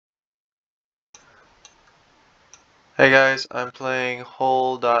Hey guys, I'm playing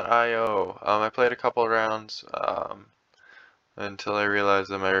Hole.io. I played a couple rounds until I realized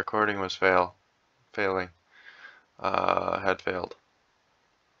that my recording was failing. Had failed.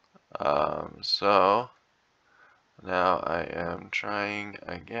 So now I am trying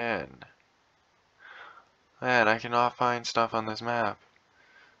again. Man, I cannot find stuff on this map.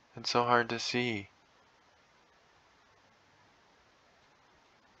 It's so hard to see.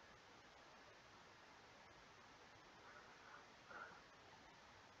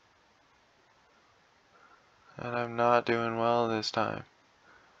 And I'm not doing well this time.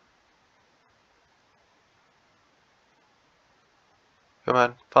 Come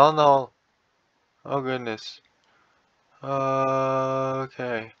on, fall in the hole. Oh goodness.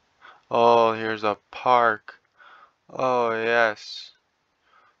 Okay. Oh, here's a park. Oh yes.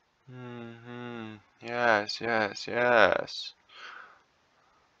 Yes, yes, yes.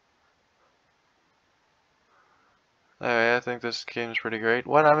 Anyway, I think this game's pretty great.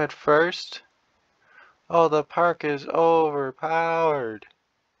 What, I'm at first? Oh, the park is overpowered.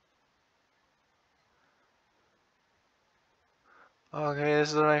 Okay,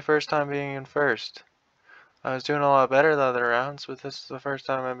 this is my first time being in first. I was doing a lot better the other rounds, but this is the first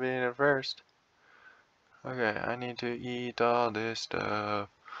time I'm being in first. Okay, I need to eat all this stuff.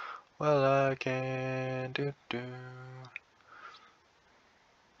 Well, I can do.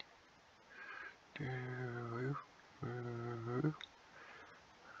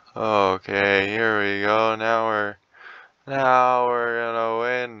 Okay, here we go. Now we're gonna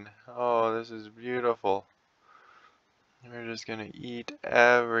win. Oh, this is beautiful. We're just gonna eat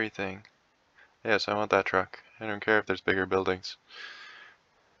everything. Yes, I want that truck. I don't care if there's bigger buildings.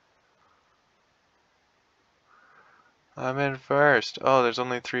 I'm in first. Oh, there's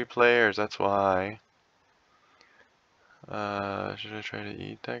only 3 players, that's why. Should I try to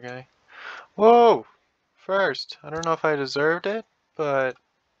eat that guy? Whoa! First. I don't know if I deserved it, but...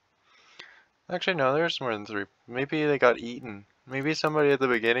 Actually, no, there's more than 3. Maybe they got eaten. Maybe somebody at the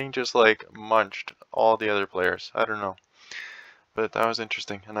beginning just, like, munched all the other players. I don't know. But that was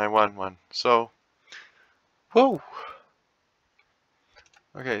interesting, and I won one. So, whoa!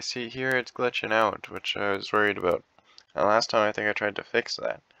 Okay, see here it's glitching out, which I was worried about. And last time I think I tried to fix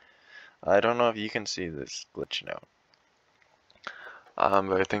that. I don't know if you can see this glitching out.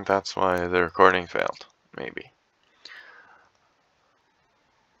 But I think that's why the recording failed, maybe.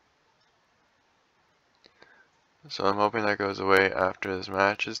 So I'm hoping that goes away after this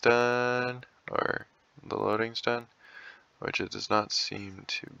match is done, or the loading's done, which it does not seem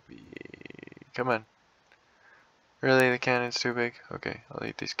to be. Come on. Really, the cannon's too big? Okay, I'll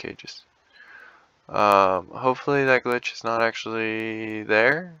eat these cages. Hopefully that glitch is not actually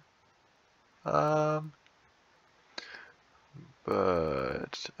there. But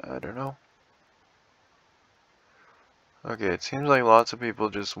I don't know. Okay, it seems like lots of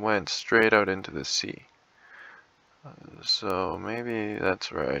people just went straight out into the sea. So maybe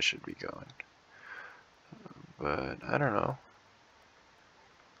that's where I should be going. But I don't know.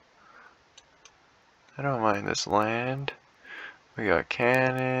 I don't mind this land. We got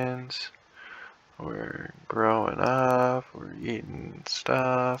cannons. We're growing up. We're eating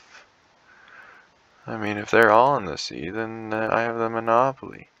stuff. I mean, if they're all in the sea, then I have the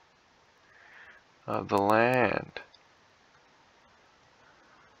monopoly of the land.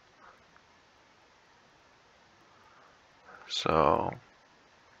 So,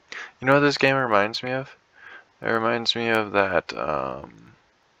 you know what this game reminds me of? It reminds me of that,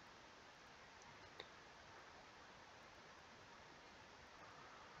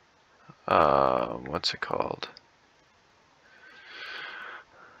 what's it called?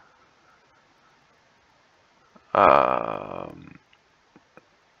 Oh,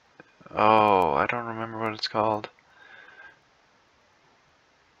 I don't remember what it's called.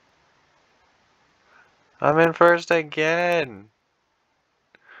 I'm in first again.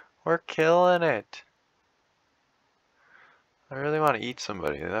 We're killing it. I really want to eat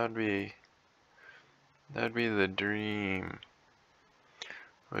somebody. That'd be the dream.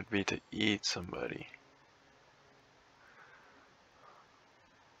 Would be to eat somebody.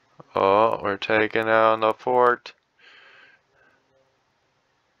 Oh, we're taking down the fort.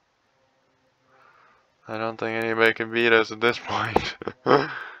 I don't think anybody can beat us at this point.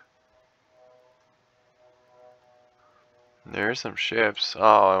 There are some ships. Oh,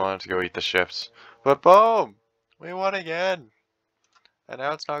 I wanted to go eat the ships. But boom! We won again! And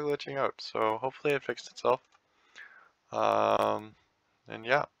now it's not glitching out, so hopefully it fixed itself. And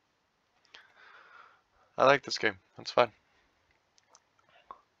yeah. I like this game. It's fun.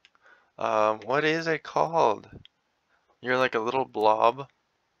 What is it called? You're like a little blob,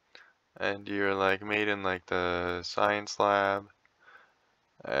 and you're like made in like the science lab,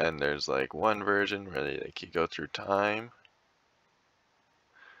 and there's like one version where like you go through time,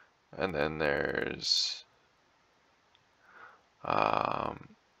 and then there's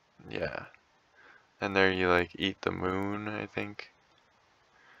yeah, and there you like eat the moon, I think.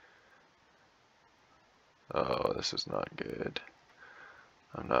 Oh, this is not good.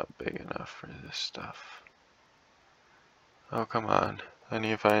 I'm not big enough for this stuff. Oh, come on. I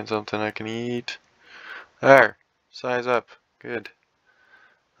need to find something I can eat. There! Size up. Good.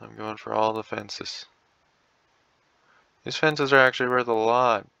 I'm going for all the fences. These fences are actually worth a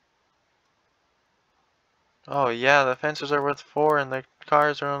lot. Oh yeah, the fences are worth 4 and the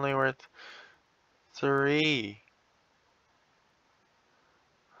cars are only worth 3.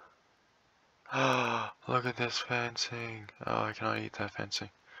 Oh, look at this fencing. Oh, I cannot eat that fencing.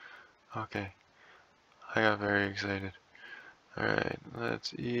 Okay. I got very excited. Alright,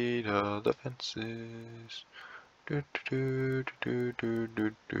 let's eat all the fences. Do, do, do, do,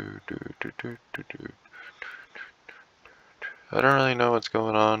 do, do, do, do, do, do, do. I don't really know what's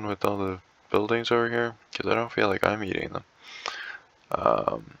going on with all the buildings over here, because I don't feel like I'm eating them.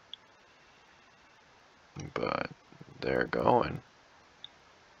 But they're going.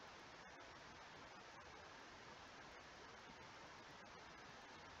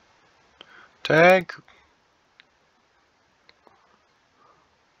 Tank!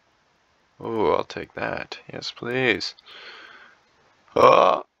 Oh, I'll take that. Yes, please.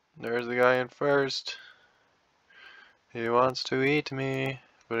 Oh, there's the guy in first. He wants to eat me,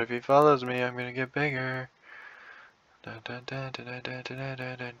 but if he follows me, I'm gonna get bigger. Come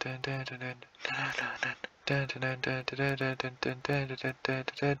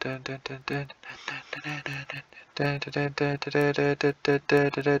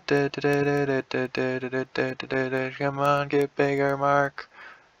on, get bigger, Mark.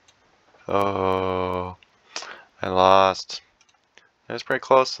 Oh, I lost. It was pretty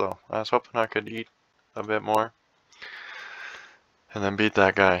close though. I was hoping I could eat a bit more and then beat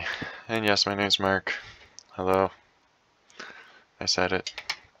that guy. And yes, my name's Mark. Hello. I said it.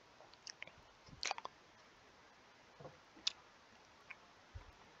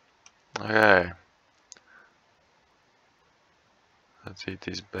 Okay. Let's eat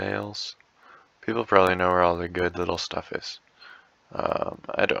these bales. People probably know where all the good little stuff is.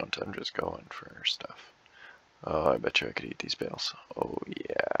 I don't. I'm just going for stuff. Oh, I bet you I could eat these bales. Oh,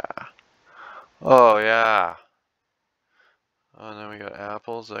 yeah. Oh, yeah. Oh, and then we got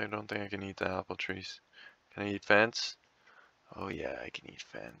apples. I don't think I can eat the apple trees. Can I eat fence? Oh, yeah, I can eat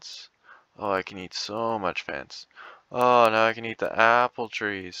fence. Oh, I can eat so much fence. Oh, now I can eat the apple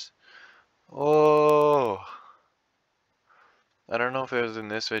trees. Oh. I don't know if it was in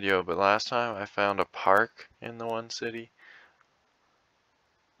this video, but last time I found a park in the one city.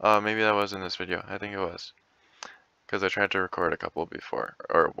 Maybe that was in this video. I think it was. Because I tried to record a couple before,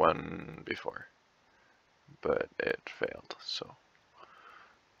 or one before. But it failed, so.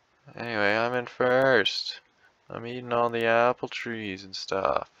 Anyway, I'm in first. I'm eating all the apple trees and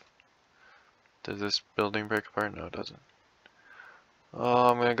stuff. Does this building break apart? No, it doesn't. Oh,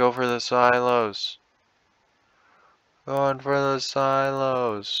 I'm gonna go for the silos. Going for the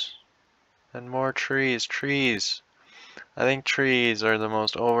silos. And more trees. Trees. I think trees are the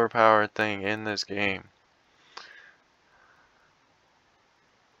most overpowered thing in this game.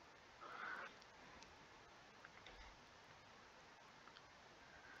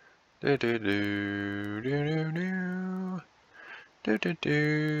 Do do do do do do do do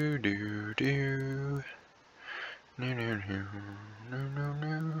do do do. No no no no no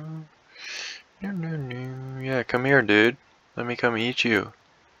no no no no. Yeah, come here, dude. Let me come eat you.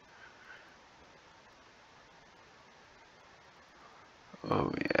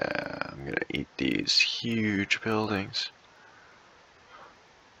 Oh yeah, I'm gonna eat these huge buildings.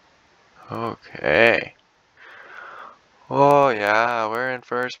 Okay. Oh yeah, we're in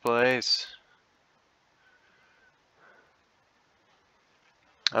first place.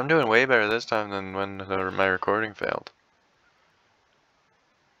 I'm doing way better this time than when my recording failed.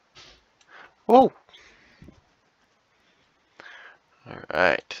 Whoa!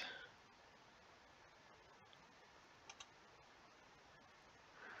 Alright.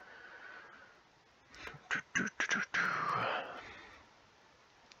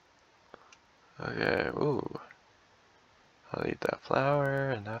 Okay, ooh. I'll eat that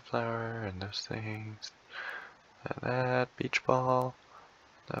flower and those things. And that beach ball.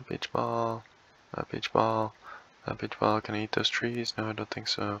 That beach ball. That beach ball. That beach ball. Can I eat those trees? No, I don't think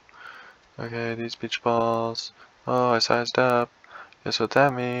so. Okay, these beach balls. Oh, I sized up. Guess what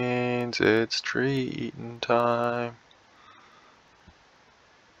that means? It's tree eating time.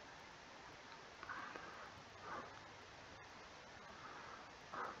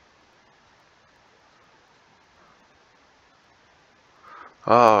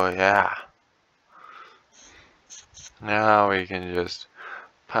 Oh yeah. Now we can just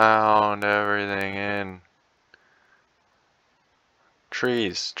pound everything in.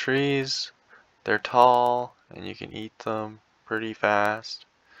 Trees. Trees, they're tall and you can eat them pretty fast.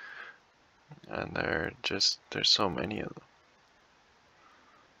 And there's so many of them.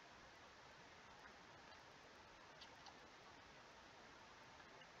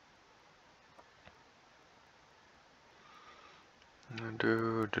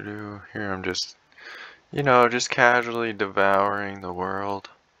 Here I'm just, just casually devouring the world.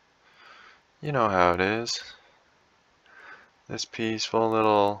 You know how it is. This peaceful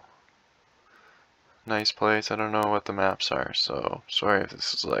little nice place. I don't know what the maps are, so sorry if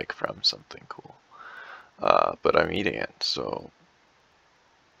this is like from something cool. But I'm eating it, so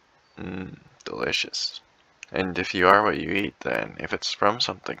delicious. And if you are what you eat, then if it's from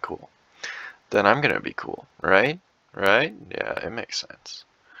something cool, then I'm gonna be cool, right? Right? Yeah, it makes sense.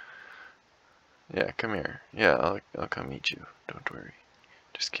 Yeah, come here. Yeah, I'll come eat you. Don't worry.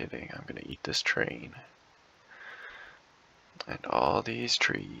 Just kidding. I'm gonna eat this train. And all these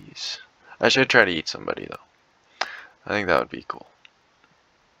trees. I should try to eat somebody though. I think that would be cool.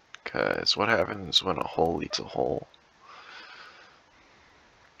 Cause what happens when a hole eats a hole?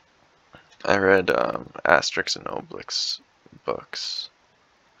 I read Asterix and Obelix books.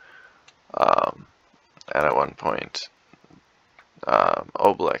 And at one point,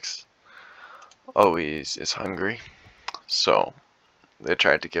 Obelix always is hungry, so they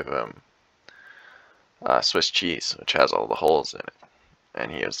tried to give him Swiss cheese, which has all the holes in it.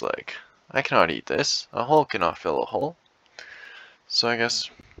 And he was like, I cannot eat this. A hole cannot fill a hole. So I guess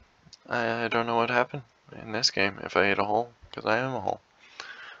I don't know what happened in this game if I ate a hole, because I am a hole.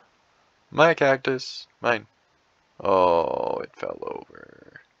 My cactus. Mine. Oh, it fell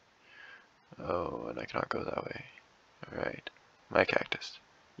over. Oh, and I cannot go that way. Alright. My cactus.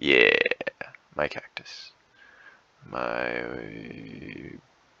 Yeah, my cactus. My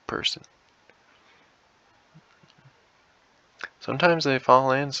person. Sometimes they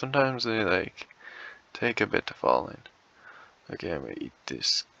fall in, sometimes they like take a bit to fall in. Okay, I'm gonna eat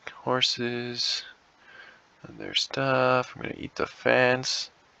this horses and their stuff. I'm gonna eat the fence.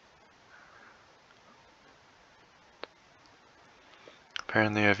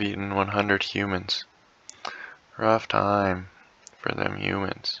 Apparently I've eaten 100 humans. Rough time for them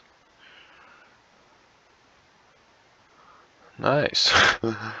humans. Nice.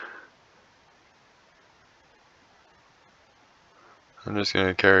 I'm just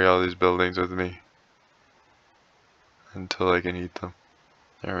gonna carry all these buildings with me until I can eat them.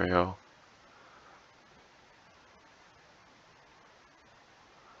 There we go.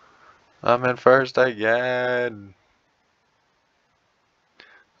 I'm in first again.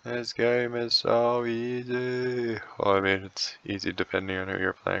 This game is so easy. Well, I mean, it's easy depending on who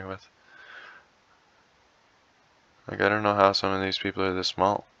you're playing with. Like, I don't know how some of these people are this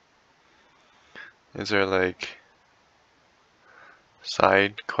small. Is there, like,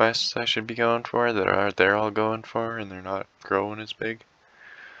 side quests I should be going for that they're all going for and they're not growing as big?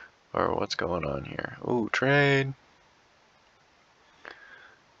 Or what's going on here? Ooh, trade!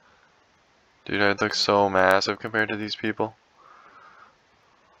 Dude, I look so massive compared to these people.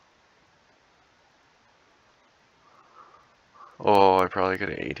 Oh, I probably could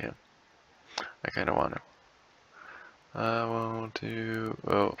have ate him. I kind of want him. I won't do...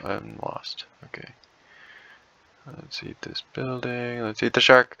 Oh, I'm lost. Okay. Let's eat this building. Let's eat the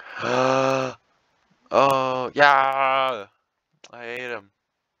shark. Oh, yeah! I ate him.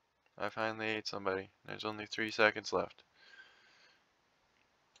 I finally ate somebody. There's only 3 seconds left.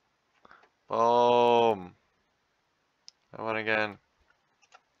 Boom! I won again.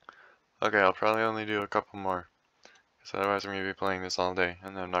 Okay, I'll probably only do a couple more. Because otherwise I'm going to be playing this all day.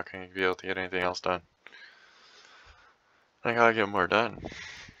 And then I'm not going to be able to get anything else done. I gotta get more done.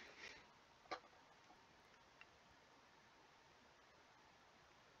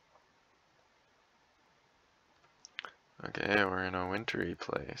 Okay, we're in a wintry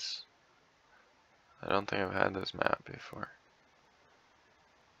place. I don't think I've had this map before.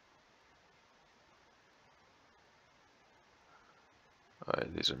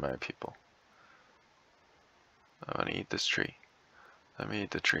 Alright, these are my people. I want to eat this tree. Let me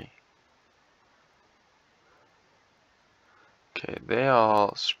eat the tree. Okay, they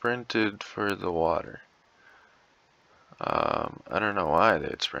all sprinted for the water. I don't know why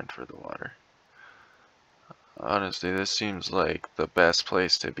they'd sprint for the water. Honestly, this seems like the best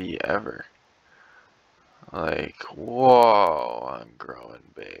place to be ever. Like, whoa, I'm growing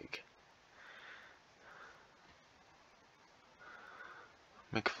big.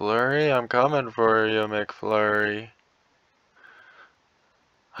 McFlurry, I'm coming for you, McFlurry.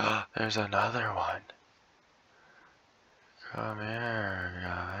 There's another one. Come here,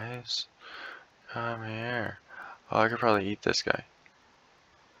 guys. Come here. Oh, I could probably eat this guy.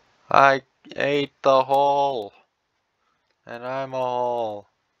 I ate the hole. And I'm a hole.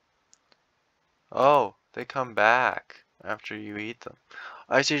 Oh, they come back after you eat them.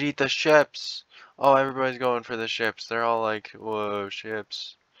 I should eat the ships. Oh, everybody's going for the ships. They're all like, whoa,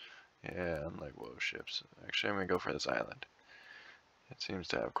 ships. Yeah, I'm like, whoa, ships. Actually, I'm gonna go for this island. It seems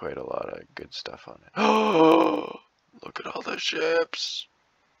to have quite a lot of good stuff on it. Oh, look at all the ships.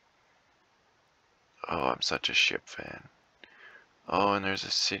 Oh, I'm such a ship fan. Oh, and there's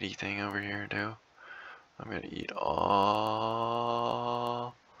a city thing over here too. I'm gonna eat all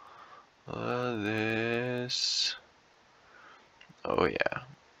of this. Oh yeah.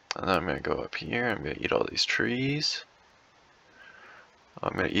 And then I'm gonna go up here. I'm gonna eat all these trees.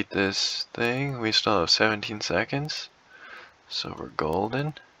 I'm gonna eat this thing. We still have 17 seconds. So we're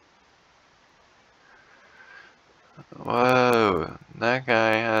golden. Whoa, that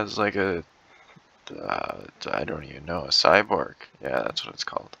guy has like a, I don't even know, a cyborg. Yeah, that's what it's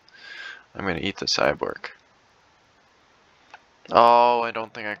called. I'm gonna eat the cyborg. Oh, I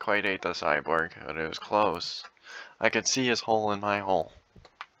don't think I quite ate the cyborg, but it was close. I could see his hole in my hole.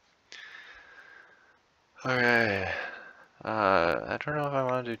 Okay. I don't know if I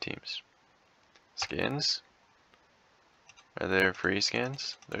want to do teams. Skins? Are there free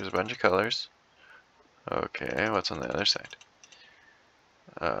skins? There's a bunch of colors. Okay, what's on the other side?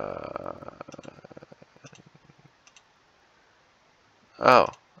 Oh,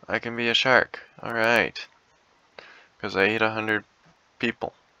 I can be a shark. Alright. Because I ate 100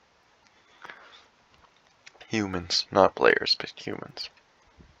 people. Humans. Not players, but humans.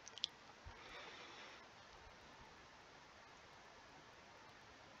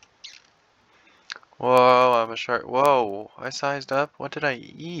 Whoa, I'm a shark. Whoa, I sized up. What did I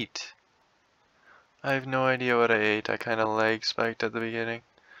eat? I have no idea what I ate. I kind of leg spiked at the beginning.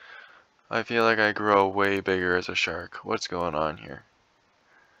 I feel like I grow way bigger as a shark. What's going on here?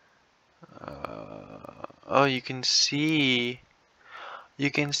 Oh, you can see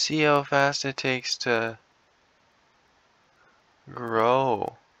how fast it takes to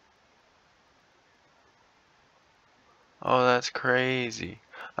grow. Oh, that's crazy.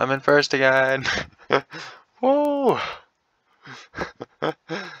 I'm in first again. Whoa.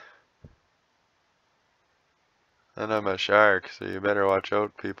 And I'm a shark, so you better watch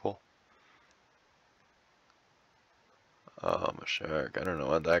out, people. Oh, I'm a shark. I don't know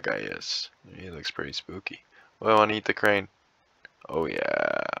what that guy is. He looks pretty spooky. Well, I want to eat the crane. Oh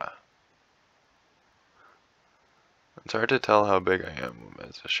yeah. It's hard to tell how big I am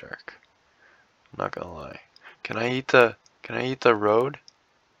as a shark. I'm not gonna lie. Can I eat the road?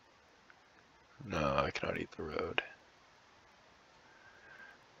 No, I cannot eat the road.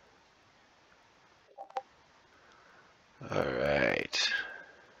 Alright.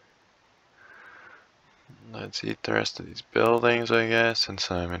 Let's eat the rest of these buildings, I guess, since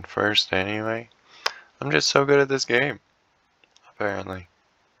I'm in first anyway. I'm just so good at this game, apparently.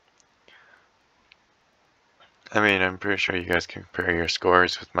 I mean, I'm pretty sure you guys can compare your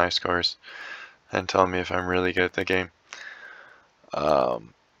scores with my scores and tell me if I'm really good at the game.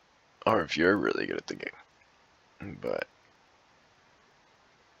 Or if you're really good at the game. But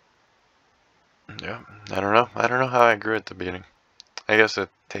yeah, I don't know. I don't know how I grew at the beginning. I guess it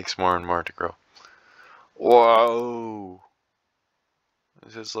takes more and more to grow. Whoa!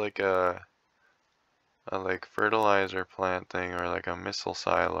 This is like a like fertilizer plant thing, or like a missile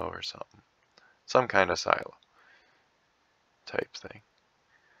silo or something. Some kind of silo type thing.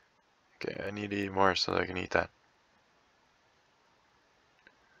 Okay, I need to eat more so that I can eat that.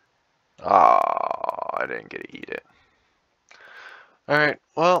 Ah, I didn't get to eat it. Alright,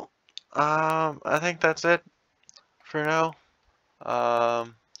 well, I think that's it for now.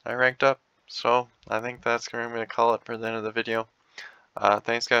 I ranked up, so I think that's going to call it for the end of the video.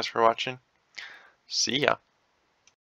 Thanks guys for watching. See ya.